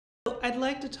I'd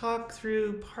like to talk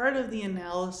through part of the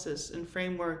analysis and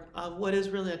framework of what is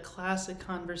really a classic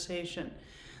conversation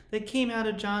that came out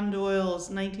of John Doyle's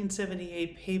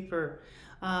 1978 paper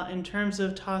in terms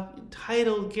of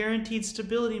titled Guaranteed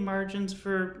Stability Margins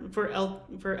for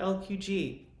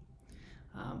LQG,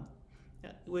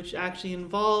 which actually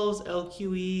involves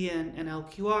LQE and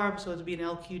LQR, so to be an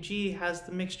LQG has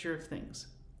the mixture of things.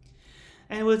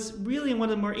 And what's really one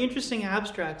of the more interesting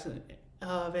abstracts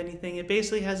of anything, it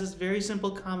basically has this very simple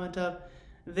comment of,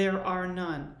 there are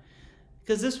none.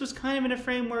 Because this was kind of in a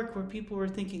framework where people were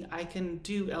thinking, I can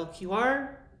do LQR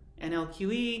and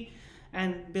LQE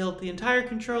and build the entire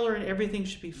controller and everything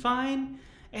should be fine.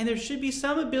 And there should be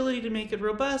some ability to make it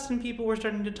robust, and people were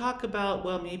starting to talk about,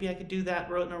 well, maybe I could do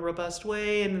that in a robust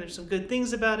way, and there's some good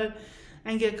things about it,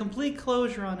 and get complete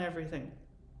closure on everything.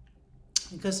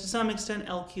 Because to some extent,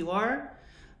 LQR,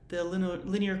 the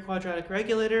linear quadratic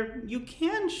regulator, you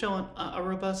can show a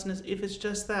robustness if it's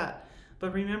just that.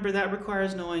 But remember, that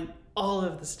requires knowing all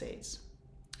of the states.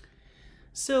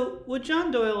 So what John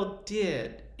Doyle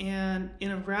did, and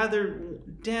in a rather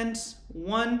dense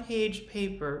one-page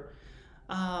paper,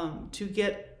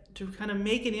 to kind of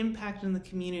make an impact in the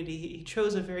community, he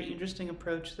chose a very interesting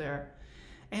approach there.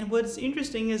 And what's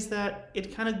interesting is that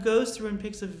it kind of goes through and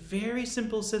picks a very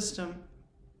simple system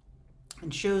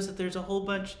and shows that there's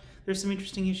some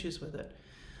interesting issues with it.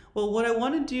 Well, what I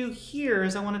want to do here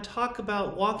is I want to talk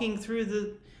about walking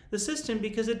through the system,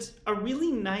 because it's a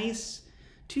really nice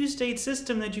two-state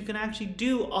system that you can actually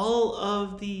do all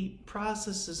of the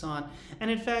processes on.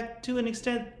 And in fact, to an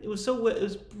extent, it was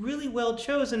really well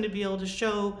chosen to be able to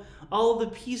show all of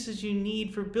the pieces you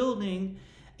need for building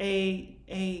a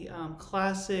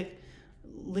classic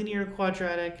linear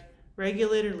quadratic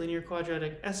regulator, linear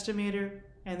quadratic estimator,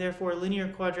 and therefore linear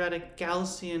quadratic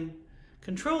Gaussian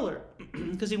controller,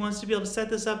 because he wants to be able to set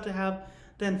this up to have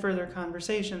then further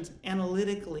conversations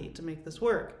analytically to make this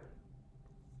work.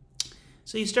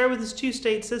 So you start with this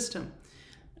two-state system.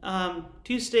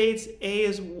 Two states, A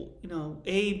is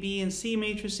A, B, and C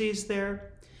matrices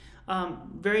there.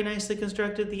 Very nicely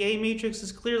constructed. The A matrix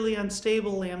is clearly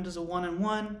unstable. Lambda is a 1 and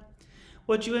 1.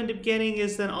 What you end up getting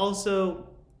is then also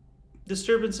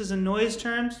disturbances in noise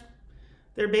terms.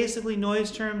 They're basically noise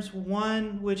terms.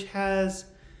 One which has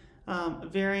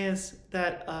variance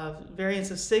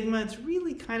of sigma. It's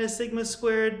really kind of sigma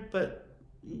squared, but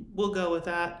we'll go with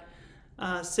that.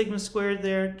 Sigma squared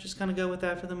there, just kind of go with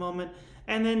that for the moment.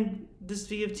 And then this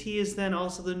V of t is then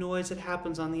also the noise that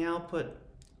happens on the output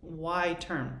Y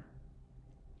term.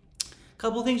 A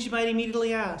couple things you might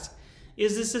immediately ask.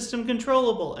 Is this system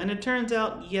controllable? And it turns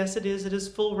out, yes, it is. It is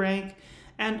full rank.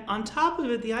 And on top of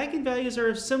it, the eigenvalues are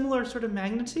of similar sort of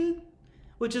magnitude,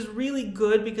 which is really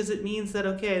good, because it means that,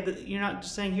 okay, you're not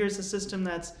just saying here's a system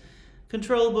that's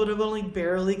controllable, but only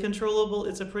barely controllable.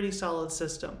 It's a pretty solid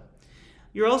system.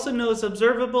 You also know it's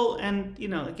observable, and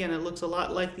again, it looks a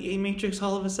lot like the A matrix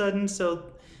all of a sudden, so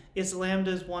its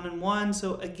lambda is 1 and 1.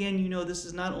 So again, this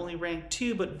is not only rank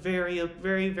 2, but very,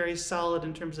 very, very solid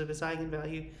in terms of its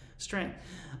eigenvalue strength.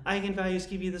 Eigenvalues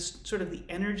give you this sort of the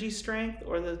energy strength,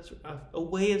 or a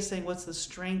way of saying what's the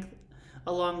strength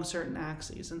along certain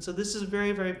axes. And so this is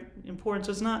very, very important.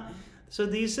 So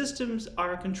these systems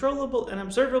are controllable and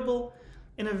observable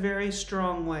in a very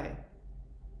strong way.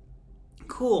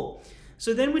 Cool.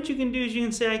 So then what you can do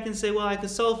is I can say, well, I could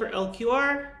solve for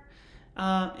LQR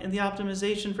and the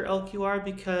optimization for LQR,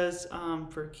 because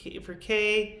for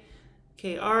K,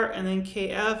 KR, and then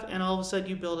KF, and all of a sudden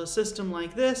you build a system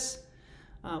like this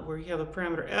where you have a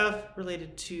parameter F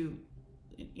related to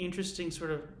an interesting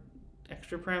sort of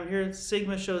extra parameter here.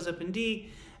 Sigma shows up in D,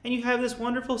 and you have this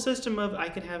wonderful system of I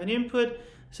can have an input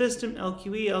system,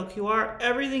 LQE, LQR,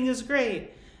 everything is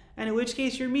great. And in which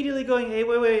case you're immediately going, hey,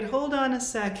 wait, hold on a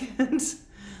second.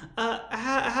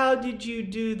 How did you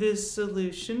do this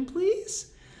solution,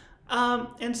 please?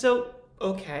 And so,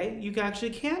 okay, you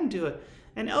actually can do it.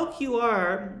 And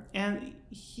LQR, and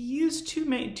he used two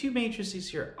matrices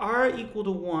here. R equal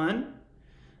to 1,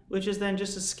 which is then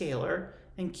just a scalar,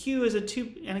 and Q is a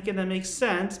 2, and again, that makes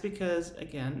sense because,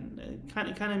 again,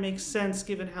 it kind of makes sense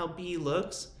given how B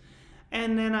looks.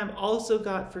 And then I've also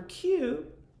got for Q,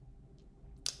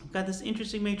 I've got this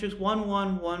interesting matrix 1,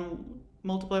 1, 1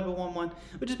 multiplied by 1, 1,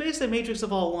 which is basically a matrix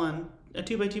of all 1, a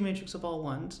 2 by 2 matrix of all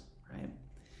 1s, right?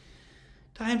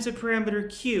 Times a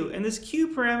parameter Q. And this Q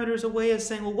parameter is a way of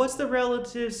saying, well, what's the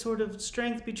relative sort of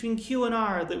strength between Q and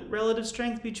R, the relative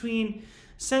strength between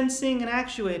sensing and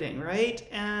actuating, right?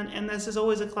 And this is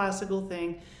always a classical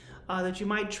thing that you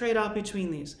might trade off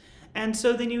between these. And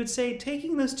so then you would say,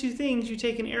 taking those two things, you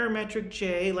take an error metric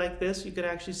J like this, you could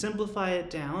actually simplify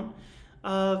it down.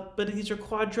 but these are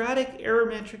quadratic error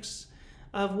metrics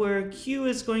of where Q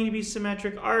is going to be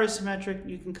symmetric, R is symmetric.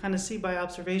 You can kind of see by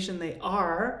observation they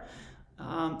are.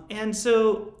 And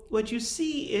so what you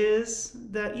see is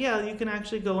that, yeah, you can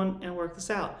actually go and work this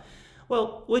out.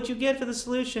 Well, what you get for the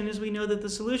solution is we know that the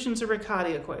solution is a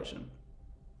Riccati equation,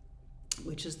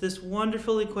 which is this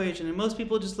wonderful equation. And most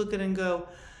people just look at it and go,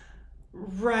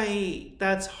 right,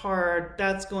 that's hard.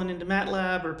 That's going into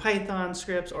MATLAB or Python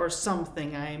scripts or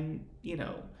something.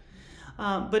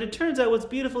 But it turns out what's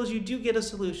beautiful is you do get a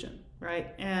solution,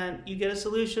 right? And you get a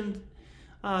solution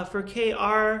for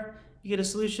KR, you get a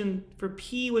solution for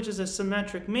P, which is a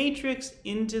symmetric matrix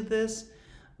into this,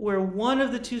 where one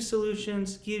of the two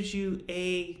solutions gives you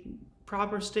a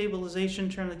proper stabilization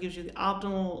term that gives you the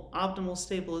optimal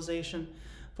stabilization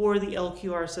for the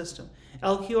LQR system.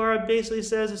 LQR basically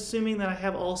says, assuming that I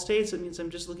have all states, it means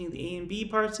I'm just looking at the A and B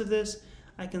parts of this,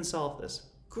 I can solve this.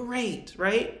 Great,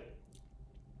 right?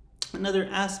 Another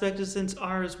aspect is since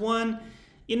R is 1,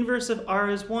 inverse of R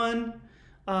is 1,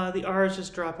 the R's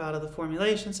just drop out of the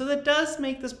formulation. So that does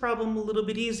make this problem a little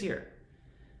bit easier.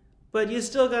 But you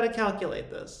still got to calculate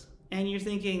this. And you're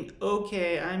thinking,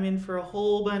 okay, I'm in for a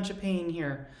whole bunch of pain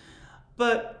here.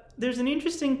 But there's an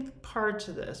interesting part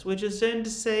to this, which is then to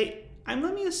say,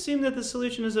 let me assume that the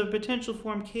solution is a potential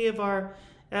form K of R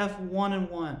F1 and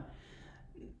 1.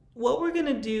 What we're going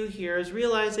to do here is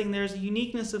realizing there's a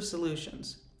uniqueness of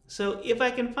solutions. So if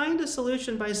I can find a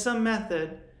solution by some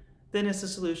method, then it's a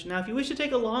solution. Now, if you wish to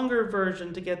take a longer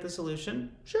version to get the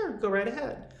solution, sure, go right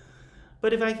ahead.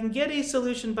 But if I can get a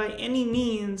solution by any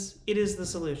means, it is the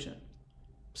solution.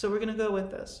 So we're going to go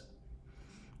with this.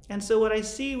 And so what I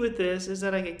see with this is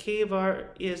that I get K of R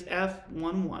is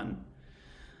F11.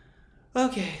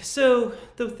 Okay, so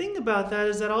the thing about that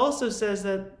is that also says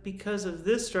that because of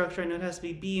this structure, I know it has to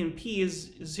be B and P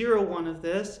is 0, 1 of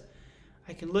this.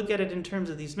 I can look at it in terms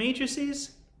of these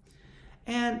matrices.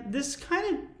 And this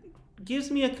kind of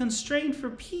gives me a constraint for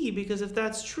P, because if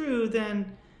that's true,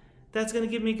 then that's going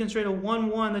to give me a constraint of 1,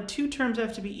 1. The two terms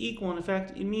have to be equal. And in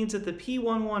fact, it means that the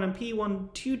P11 and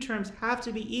P12 terms have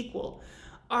to be equal.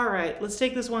 All right, let's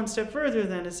take this one step further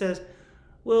then. It says,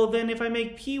 well, then if I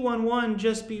make P11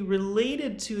 just be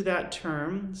related to that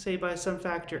term, say by some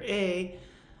factor A,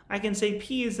 I can say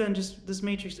P is then just this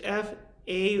matrix F,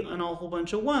 A, and a whole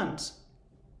bunch of 1s.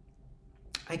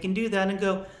 I can do that and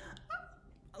go,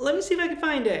 let me see if I can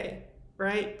find A,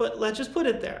 right? But let's just put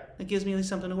it there. It gives me at least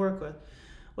something to work with.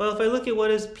 Well, if I look at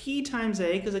what is P times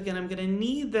A, because again, I'm going to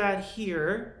need that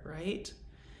here, right?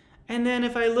 And then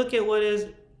if I look at what is,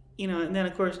 and then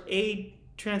of course A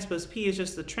transpose P is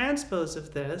just the transpose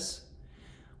of this,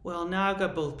 well, now I've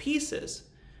got both pieces.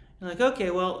 I'm like, okay,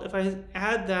 well, if I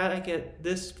add that, I get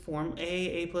this form,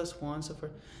 A plus 1, so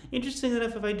forth. Interesting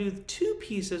enough, if I do 2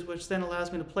 pieces, which then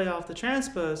allows me to play off the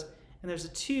transpose, and there's a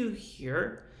 2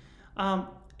 here,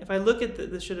 if I look at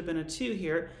this should have been a 2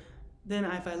 here, then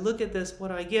if I look at this,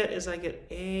 what I get is I get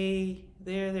A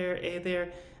there, A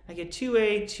there. I get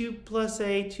 2A, 2 plus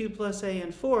A, 2 plus A,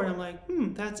 and 4. And I'm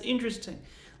like, that's interesting.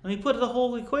 Let me put the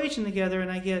whole equation together,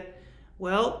 and I get,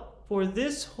 well, for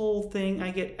this whole thing,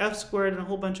 I get F squared and a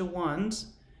whole bunch of 1s.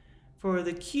 For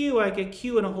the Q, I get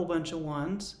Q and a whole bunch of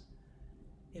 1s.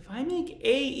 If I make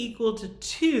A equal to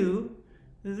 2,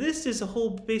 this is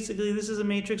basically, this is a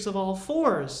matrix of all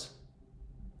 4s.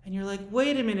 And you're like,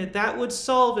 wait a minute, that would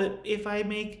solve it if I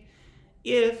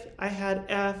had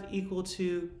F equal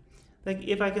to, like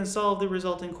if I can solve the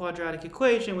resulting quadratic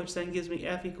equation, which then gives me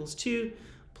F equals 2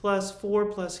 plus 4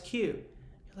 plus Q.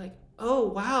 You're like, oh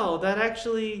wow,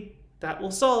 that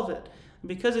will solve it. And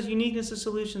because of uniqueness of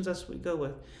solutions, that's what we go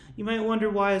with. You might wonder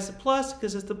why it's a plus,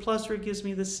 because it's the plus where it gives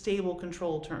me the stable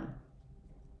control term.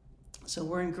 So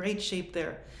we're in great shape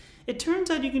there. It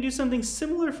turns out you can do something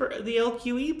similar for the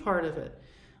LQE part of it,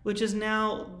 which is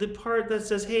now the part that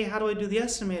says, hey, how do I do the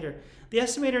estimator? The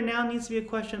estimator now needs to be a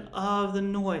question of the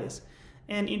noise.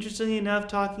 And interestingly enough,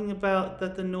 talking about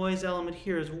that the noise element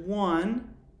here is 1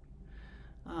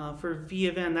 for V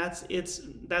of n, that's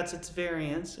its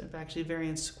variance, actually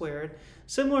variance squared.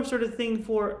 Similar sort of thing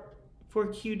for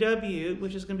QW,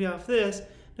 which is going to be off this.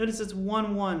 Notice it's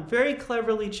 1, 1, very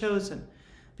cleverly chosen,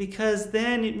 because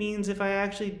then it means if I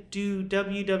actually do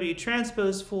WW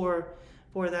transpose for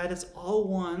that, it's all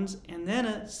 1s and then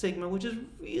a sigma, which is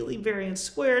really variance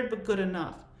squared, but good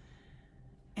enough.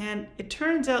 And it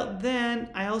turns out then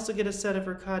I also get a set of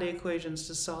Riccati equations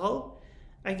to solve.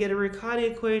 I get a Riccati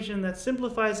equation that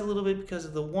simplifies a little bit because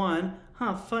of the 1.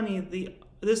 Funny,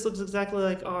 this looks exactly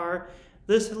like R.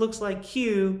 This looks like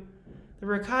Q. The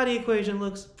Riccati equation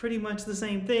looks pretty much the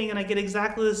same thing, and I get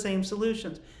exactly the same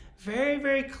solutions. Very,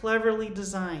 very cleverly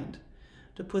designed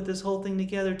to put this whole thing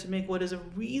together to make what is a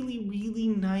really, really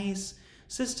nice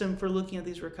system for looking at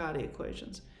these Riccati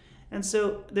equations. And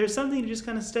so there's something to just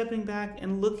kind of stepping back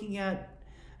and looking at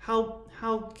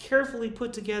how carefully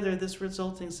put together this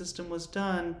resulting system was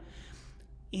done,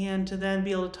 and to then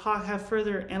be able to have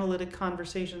further analytic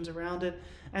conversations around it.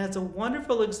 And it's a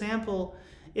wonderful example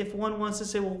if one wants to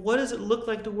say, well, what does it look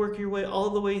like to work your way all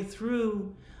the way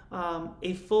through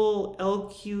a full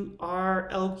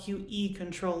LQR, LQE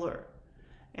controller?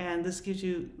 And this gives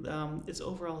you its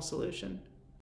overall solution.